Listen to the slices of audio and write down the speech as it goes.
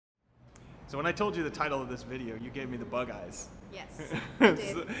So when I told you the title of this video, you gave me the bug eyes. Yes, I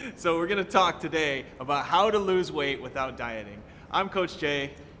did. So we're going to talk today about how to lose weight without dieting. I'm Coach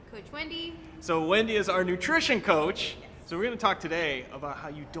Jay. Coach Wendy. So Wendy is our nutrition coach. Yes. So we're going to talk today about how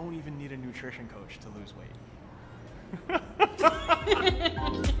you don't even need a nutrition coach to lose weight.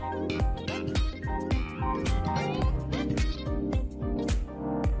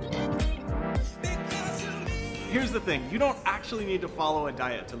 Here's the thing, you don't actually need to follow a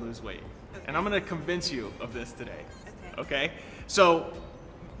diet to lose weight. Okay. And I'm going to convince you of this today. Okay. So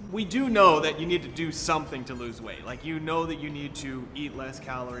we do know that you need to do something to lose weight. Like, you know that you need to eat less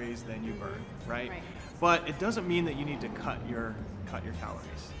calories than you burn, right? Right. But it doesn't mean that you need to cut your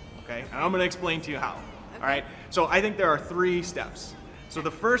calories, okay? And I'm going to explain to you how. Okay. All right? So I think there are 3 steps. So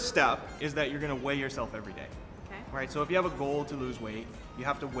the first step is that you're going to weigh yourself every day. Okay. Right? So if you have a goal to lose weight, you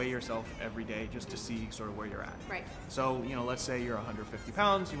have to weigh yourself every day just to see sort of where you're at. Right. So, let's say you're 150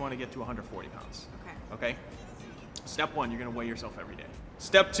 pounds, you want to get to 140 pounds. Okay. Okay? Step 1, you're going to weigh yourself every day.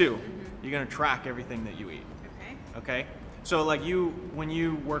 Step 2, you're going to track everything that you eat. Okay. Okay? So like when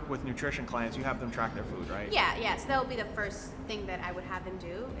you work with nutrition clients, you have them track their food, right? Yeah. So that would be the first thing that I would have them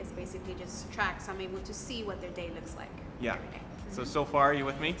do, is basically just track, so I'm able to see what their day looks like Yeah. every day. So far, are you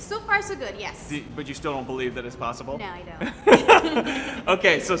with me? So far, so good, yes. But you still don't believe that it's possible? No, I don't.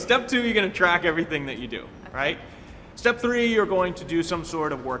 Okay, so step 2, you're going to track everything that you do, right? Step 3, you're going to do some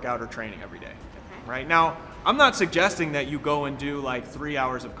sort of workout or training every day, right? Now, I'm not suggesting that you go and do like 3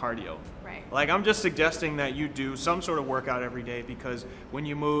 hours of cardio. Right. Like, I'm just suggesting that you do some sort of workout every day, because when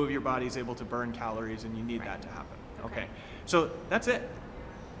you move, your body's able to burn calories, and you need that to happen. Okay. So that's it.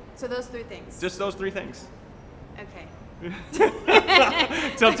 So those 3 things. Just those 3 things. Okay.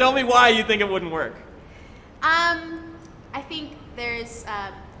 So tell me why you think it wouldn't work. I think there's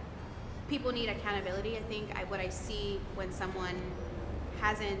people need accountability. I think what I see when someone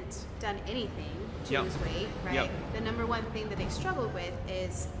hasn't done anything to lose weight, right? Yep. The number one thing that they struggle with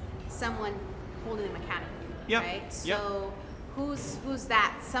is someone holding them accountable, Yep. right? Yep. So who's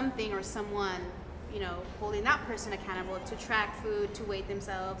that something or someone, holding that person accountable to track food, to weight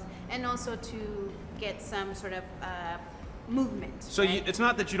themselves, and also to get some sort of movement. So right? it's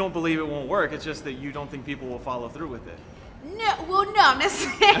not that you don't believe it won't work, it's just that you don't think people will follow through with it. No, I'm not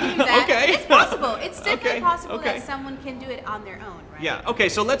saying that. Okay. It's possible. It's definitely Okay, possible okay. that someone can do it on their own, right? Yeah, okay,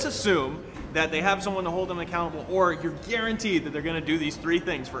 so let's assume that they have someone to hold them accountable, or you're guaranteed that they're going to do these 3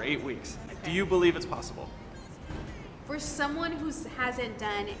 things for 8 weeks. Okay. Do you believe it's possible? For someone who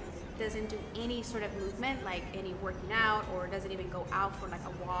doesn't do any sort of movement, like any working out, or doesn't even go out for like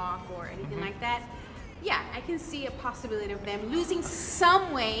a walk or anything like that, yeah, I can see a possibility of them losing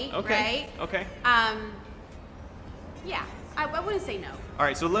some weight, Okay. right? Okay. Yeah, I wouldn't say no. All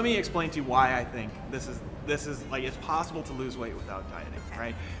right, so let me explain to you why I think this is like, it's possible to lose weight without dieting, Okay.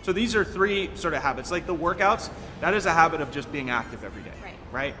 right? So these are 3 sort of habits. Like the workouts, that is a habit of just being active every day,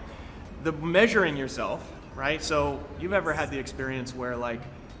 right? The measuring yourself, right? So you've ever had the experience where like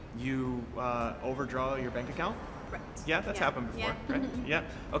you overdraw your bank account? Right. Yeah, that's happened before, Yeah. right? Yeah.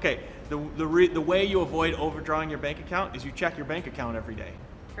 Okay. The way you avoid overdrawing your bank account is you check your bank account every day,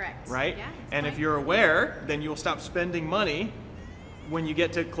 Correct. right? Yeah, And if you're aware, then you'll stop spending money when you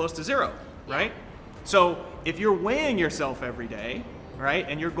get to close to 0, right? So if you're weighing yourself every day, right,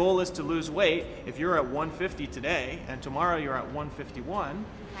 and your goal is to lose weight, if you're at 150 today and tomorrow you're at 151,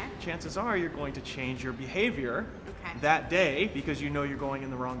 chances are you're going to change your behavior that day, because you know you're going in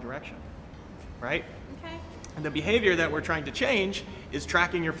the wrong direction, right? Okay. And the behavior that we're trying to change is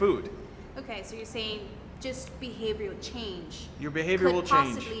tracking your food. Okay, so you're saying just behavioral change. Your behavior will could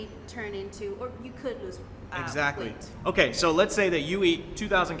change. possibly turn into, or you could lose Exactly. weight. Okay, so let's say that you eat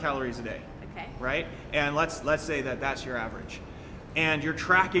 2,000 calories a day, Okay. right? And let's say that that's your average. And you're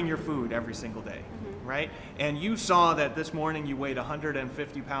tracking your food every single day, right? And you saw that this morning you weighed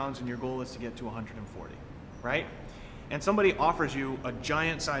 150 pounds and your goal is to get to 140, right? And somebody offers you a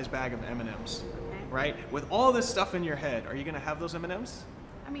giant sized bag of M&Ms, right? With all this stuff in your head, are you going to have those M&Ms?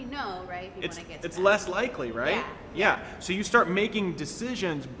 I mean, no, right? If you wanna get to It's that. less likely, right? Yeah. So you start making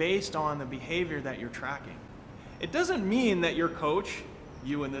decisions based on the behavior that you're tracking. It doesn't mean that your coach,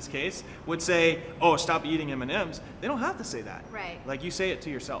 you in this case, would say, oh, stop eating M&Ms. They don't have to say that. Right. Like, you say it to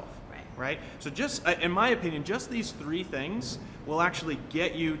yourself. Right. So just, in my opinion, just these 3 things will actually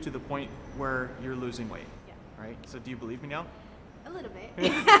get you to the point where you're losing weight. Yeah. Right? So do you believe me now? A little bit.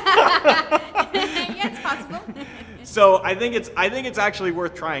 Yeah, it's possible. So I think it's actually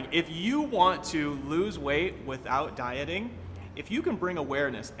worth trying. If you want to lose weight without dieting, if you can bring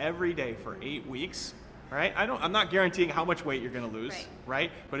awareness every day for 8 weeks, right? I'm not guaranteeing how much weight you're going to lose, right?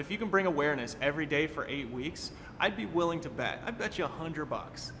 But if you can bring awareness every day for 8 weeks, I'd be willing to bet. I bet you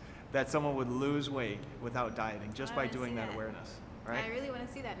 $100 that someone would lose weight without dieting just by doing that awareness, right? I really want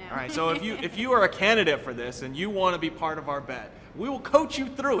to see that now. All right, so if you are a candidate for this and you want to be part of our bet, we will coach you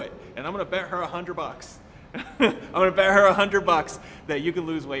through it, and I'm going to bet her $100. I'm going to bet her $100 that you can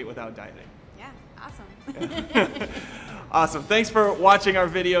lose weight without dieting. Yeah, awesome. Awesome. Thanks for watching our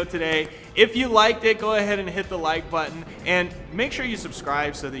video today. If you liked it, go ahead and hit the like button, and make sure you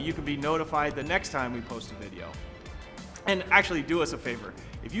subscribe so that you can be notified the next time we post a video. And actually, do us a favor.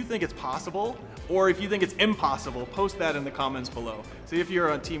 If you think it's possible, or if you think it's impossible, post that in the comments below. See if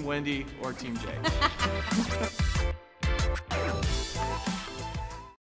you're on Team Wendy or Team Jay.